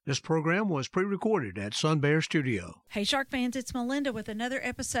This program was pre-recorded at Sun Bear Studio. Hey Shark fans, it's Melinda with another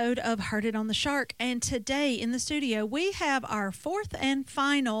episode of Heard It on the Shark. And today in the studio, we have our fourth and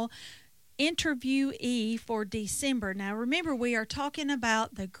final interviewee for December. Now remember, we are talking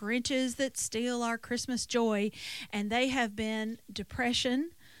about the Grinches that steal our Christmas joy, and they have been depression,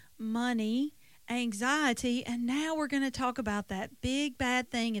 money, anxiety, and now we're going to talk about that big bad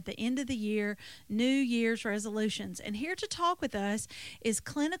thing at the end of the year, New Year's resolutions. And here to talk with us is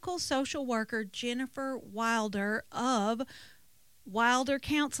clinical social worker Jennifer Wilder of Wilder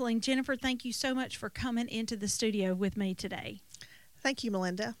Counseling. Jennifer, thank you so much for coming into the studio with me today. Thank you,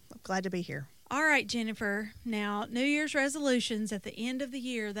 Melinda. I'm glad to be here. All right, Jennifer. Now, New Year's resolutions at the end of the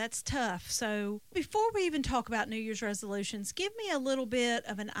year, that's tough. So before we even talk about New Year's resolutions, give me a little bit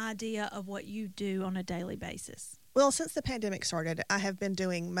of an idea of what you do on a daily basis. Well, since the pandemic started, I have been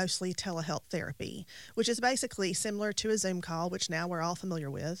doing mostly telehealth therapy, which is basically similar to a Zoom call, which now we're all familiar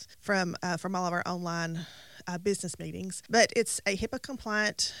with from all of our online business meetings. But it's a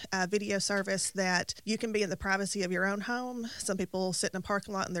HIPAA-compliant video service that you can be in the privacy of your own home. Some people sit in a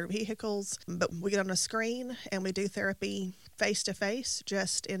parking lot in their vehicles, but we get on a screen and we do therapy face-to-face,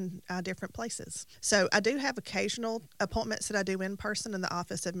 just in different places. So I do have occasional appointments that I do in person in the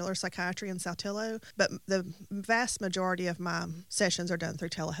office of Miller Psychiatry in Saltillo, but the vast majority of my sessions are done through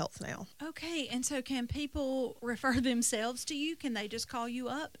telehealth now. Okay, and so can people refer themselves to you? Can they just call you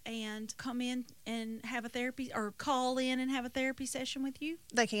up and come in and have a therapy, or call in and have a therapy session with you?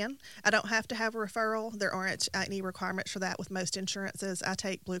 They can. I don't have to have a referral. There aren't any requirements for that with most insurances. I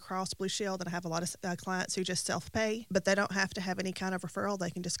take Blue Cross Blue Shield, and I have a lot of clients who just self-pay, but they don't have to have any kind of referral. They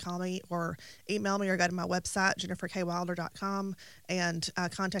can just call me or email me or go to my website, jenniferkwilder.com, and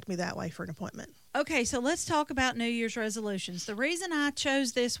contact me that way for an appointment. Okay, so let's talk about New Year's resolutions. The reason I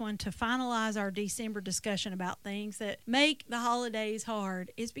chose this one to finalize our December discussion about things that make the holidays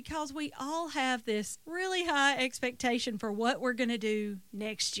hard is because we all have this really high expectation for what we're going to do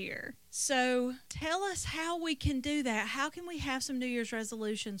next year. So tell us how we can do that. How can we have some New Year's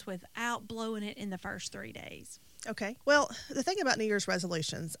resolutions without blowing it in the first 3 days? Okay. Well, the thing about New Year's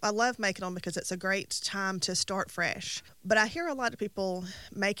resolutions, I love making them because it's a great time to start fresh. But I hear a lot of people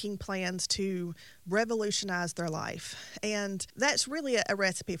making plans to revolutionize their life. And that's really a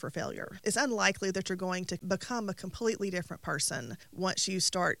recipe for failure. It's unlikely that you're going to become a completely different person once you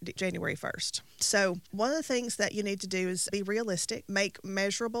start January 1st. So one of the things that you need to do is be realistic, make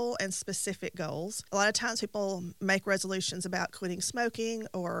measurable and specific goals. A lot of times people make resolutions about quitting smoking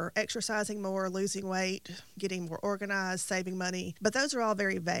or exercising more, losing weight, getting more organized, saving money, but those are all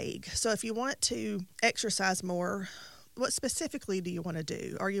very vague. So if you want to exercise more, what specifically do you want to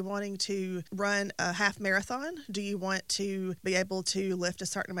do? Are you wanting to run a half marathon? Do you want to be able to lift a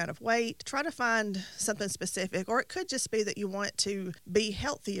certain amount of weight? Try to find something specific. Or it could just be that you want to be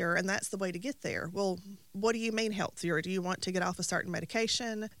healthier, and that's the way to get there. Well, what do you mean healthier? Do you want to get off a certain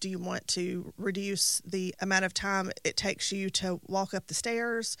medication? Do you want to reduce the amount of time it takes you to walk up the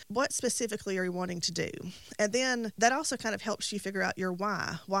stairs? What specifically are you wanting to do? And then that also kind of helps you figure out your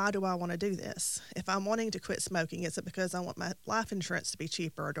why. Why do I want to do this? If I'm wanting to quit smoking, is it because I want my life insurance to be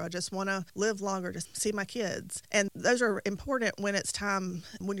cheaper, or do I just want to live longer to see my kids? And those are important when it's time,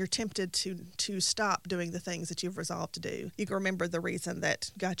 when you're tempted to stop doing the things that you've resolved to do. You can remember the reason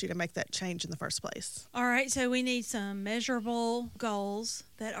that got you to make that change in the first place. All right, so we need some measurable goals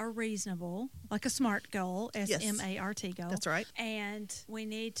that are reasonable, like a SMART goal, S-M-A-R-T goal. That's right. And we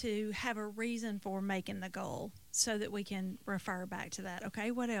need to have a reason for making the goal so that we can refer back to that.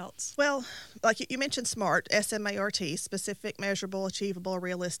 Okay, what else? Well, like you mentioned SMART, S-M-A-R-T, specific, measurable, achievable,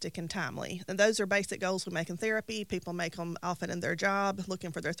 realistic, and timely. And those are basic goals we make in therapy. People make them often in their job,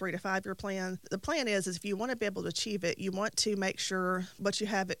 looking for their 3 to 5 year plan. The plan is if you want to be able to achieve it, you want to make sure what you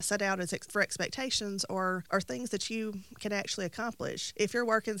have set out as for expectations are things that you can actually accomplish. If you're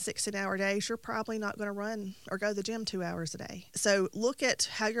working 16-hour days, you're probably not going to run or go to the gym 2 hours a day. So look at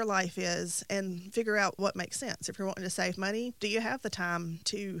how your life is and figure out what makes sense. If you're wanting to save money, do you have the time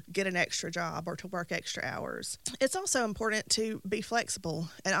to get an extra job or to work extra hours? It's also important to be flexible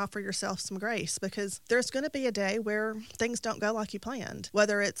and offer yourself some grace, because there's going to be a day where things don't go like you planned,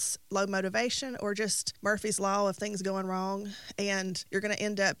 whether it's low motivation or just Murphy's Law of things going wrong, and you're going to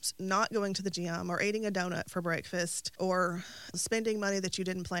end up not going to the gym or eating a donut for breakfast or spending money that you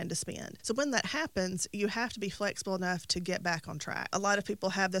didn't plan to spend. So when that happens, you have to be flexible enough to get back on track. A lot of people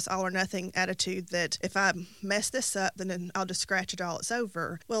have this all or nothing attitude that if I mess this up, then I'll just scratch it all, it's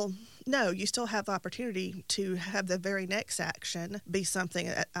over. Well, no, you still have the opportunity to have the very next action be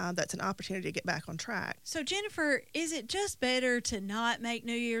something that's an opportunity to get back on track. So, Jennifer, is it just better to not make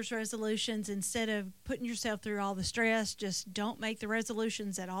New Year's resolutions instead of putting yourself through all the stress? Just don't make the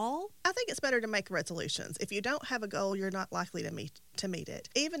resolutions at all? I think it's better to make resolutions. If you don't have a goal, you're not likely to meet it.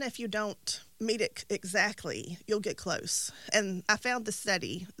 Even if you don't meet it exactly, you'll get close. And I found the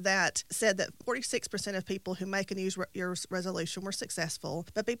study that said that 46% of people who make a New Year's resolution were successful,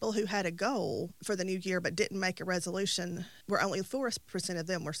 but people who had a goal for the new year but didn't make a resolution, were only 4% of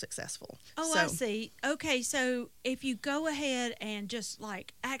them were successful. Oh, I see. Okay, so if you go ahead and just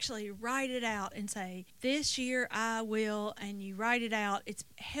like actually write it out and say, this year I will, and you write it out, it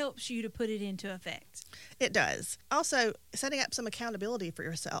helps you to put it into effect. It does. Also, setting up some accountability for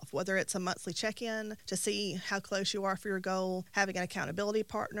yourself, whether it's a monthly check-in to see how close you are for your goal, having an accountability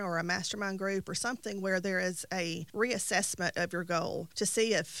partner or a mastermind group or something where there is a reassessment of your goal to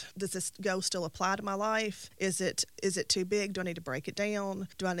see if, does this goal still apply to my life? Is it too big? Do I need to break it down?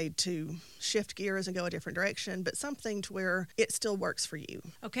 Do I need to shift gears and go a different direction? But something to where it still works for you.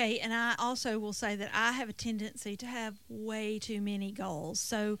 Okay, and I also will say that I have a tendency to have way too many goals.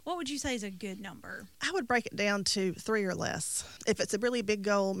 So what would you say is a good number? I would break it down to 3 or less. If it's a really big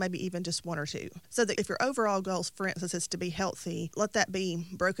goal, maybe even just 1 or 2. So that if your overall goal, for instance, is to be healthy, let that be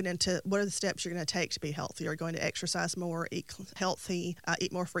broken into what are the steps you're going to take to be healthy. You're going to exercise more, eat healthy,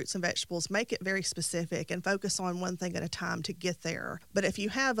 eat more fruits and vegetables. Make it very specific and focus on one thing at a time to get there. But if you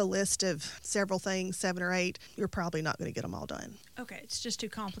have a list of several things, 7 or 8, you're probably not going to get them all done. Okay, it's just too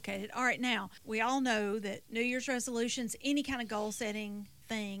complicated. All right, now, we all know that New Year's resolutions, any kind of goal setting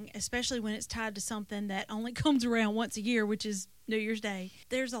thing, especially when it's tied to something that only comes around once a year, which is New Year's Day,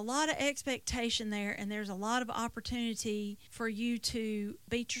 there's a lot of expectation there, and there's a lot of opportunity for you to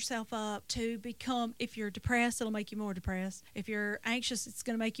beat yourself up, to become, if you're depressed, it'll make you more depressed. If you're anxious, it's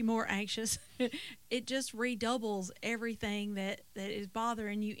going to make you more anxious. It just redoubles everything that is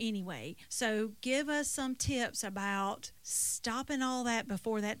bothering you anyway. So give us some tips about stopping all that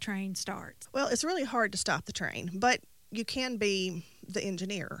before that train starts. Well, it's really hard to stop the train, but you can be the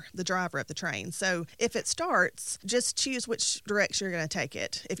engineer, the driver of the train. So if it starts, just choose which direction you're going to take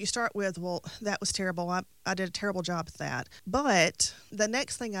it. If you start with, well, that was terrible, I did a terrible job at that, but the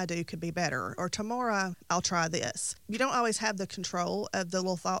next thing I do could be better, or tomorrow I'll try this. You don't always have the control of the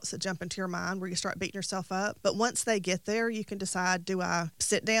little thoughts that jump into your mind where you start beating yourself up, but once they get there, you can decide, do I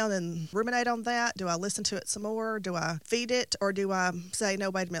sit down and ruminate on that? Do I listen to it some more? Do I feed it? Or do I say,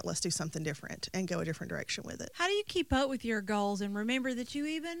 no, wait a minute, let's do something different and go a different direction with it? How do you keep up with your goals and remember that you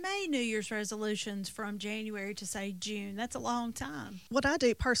even made New Year's resolutions from January to, say, June? That's a long time. What I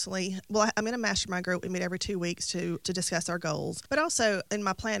do personally, well, I'm in a mastermind group. We meet every 2 weeks to discuss our goals. But also in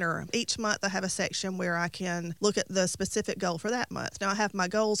my planner, each month I have a section where I can look at the specific goal for that month. Now I have my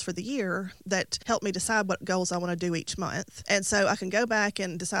goals for the year that help me decide what goals I want to do each month. And so I can go back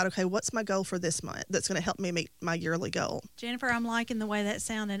and decide, okay, what's my goal for this month that's going to help me meet my yearly goal? Jennifer, I'm liking the way that's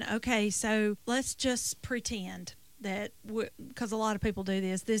sounding. Okay, so let's just pretend that, because a lot of people do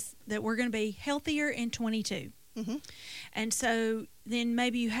this, that we're going to be healthier in 22. Mm-hmm. And so then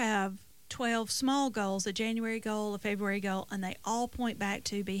maybe you have 12 small goals, a January goal, a February goal, and they all point back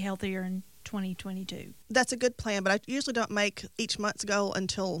to be healthier in 2022. That's a good plan, but I usually don't make each month's goal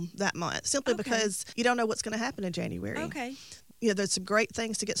until that month, simply because you don't know what's going to happen in January. Okay. You know, there's some great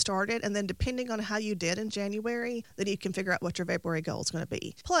things to get started, and then depending on how you did in January, then you can figure out what your February goal is going to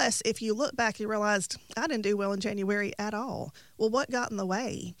be. Plus, if you look back, you realized, I didn't do well in January at all. Well, what got in the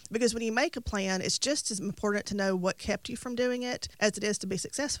way? Because when you make a plan, it's just as important to know what kept you from doing it as it is to be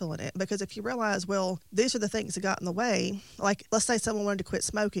successful in it. Because if you realize, well, these are the things that got in the way, like let's say someone wanted to quit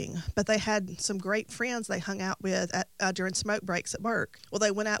smoking, but they had some great friends they hung out with during smoke breaks at work. Well,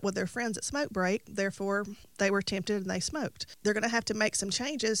 they went out with their friends at smoke break, therefore they were tempted and they smoked. They're going to have to make some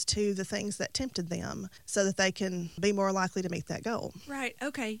changes to the things that tempted them so that they can be more likely to meet that goal. Right.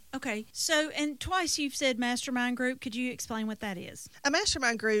 Okay. So, and twice you've said mastermind group. Could you explain what that is? A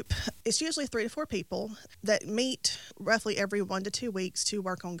mastermind group is usually 3 to 4 people that meet roughly every 1 to 2 weeks to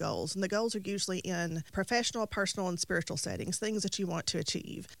work on goals. And the goals are usually in professional, personal, and spiritual settings, things that you want to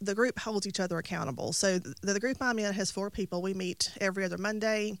achieve. The group holds each other accountable. So the group I'm in has 4 people. We meet every other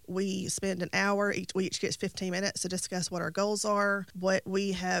Monday. We spend an hour. We each get 15 minutes to discuss what our goals are, what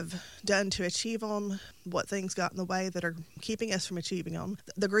we have done to achieve them, what things got in the way that are keeping us from achieving them.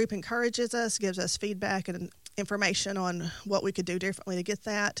 The group encourages us, gives us feedback and information on what we could do differently to get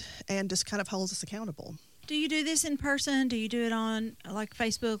that, and just kind of holds us accountable. Do you do this in person? Do you do it on like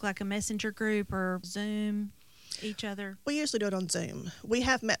Facebook, like a messenger group, or Zoom? each other? We usually do it on Zoom. We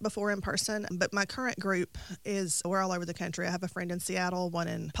have met before in person, but my current group we're all over the country. I have a friend in Seattle, one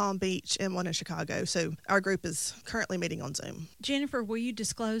in Palm Beach, and one in Chicago. So our group is currently meeting on Zoom. Jennifer, will you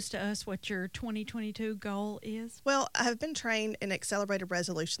disclose to us what your 2022 goal is? Well, I have been trained in accelerated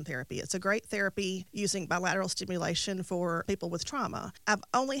resolution therapy. It's a great therapy using bilateral stimulation for people with trauma. I've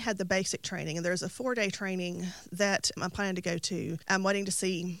only had the basic training, and there's a 4-day training that I'm planning to go to. I'm waiting to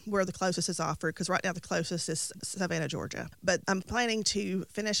see where the closest is offered, because right now the closest is Savannah, Georgia. But I'm planning to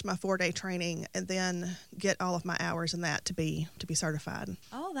finish my 4-day training and then get all of my hours in that to be certified.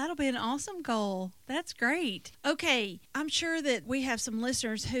 Oh, that'll be an awesome goal. That's great. Okay, I'm sure that we have some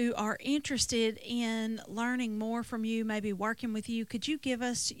listeners who are interested in learning more from you, maybe working with you. Could you give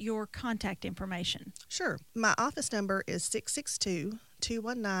us your contact information? Sure. My office number is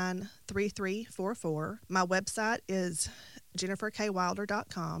 662-219-3344. My website is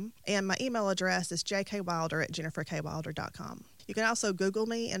jenniferkwilder.com, and my email address is jkwilder@jenniferkwilder.com. You can also Google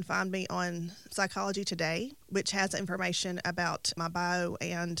me and find me on Psychology Today, which has information about my bio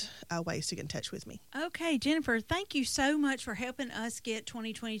and ways to get in touch with me. Okay, Jennifer, thank you so much for helping us get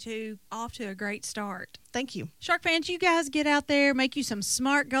 2022 off to a great start. Thank you. Shark fans, you guys get out there, make you some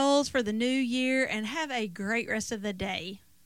smart goals for the new year, and have a great rest of the day.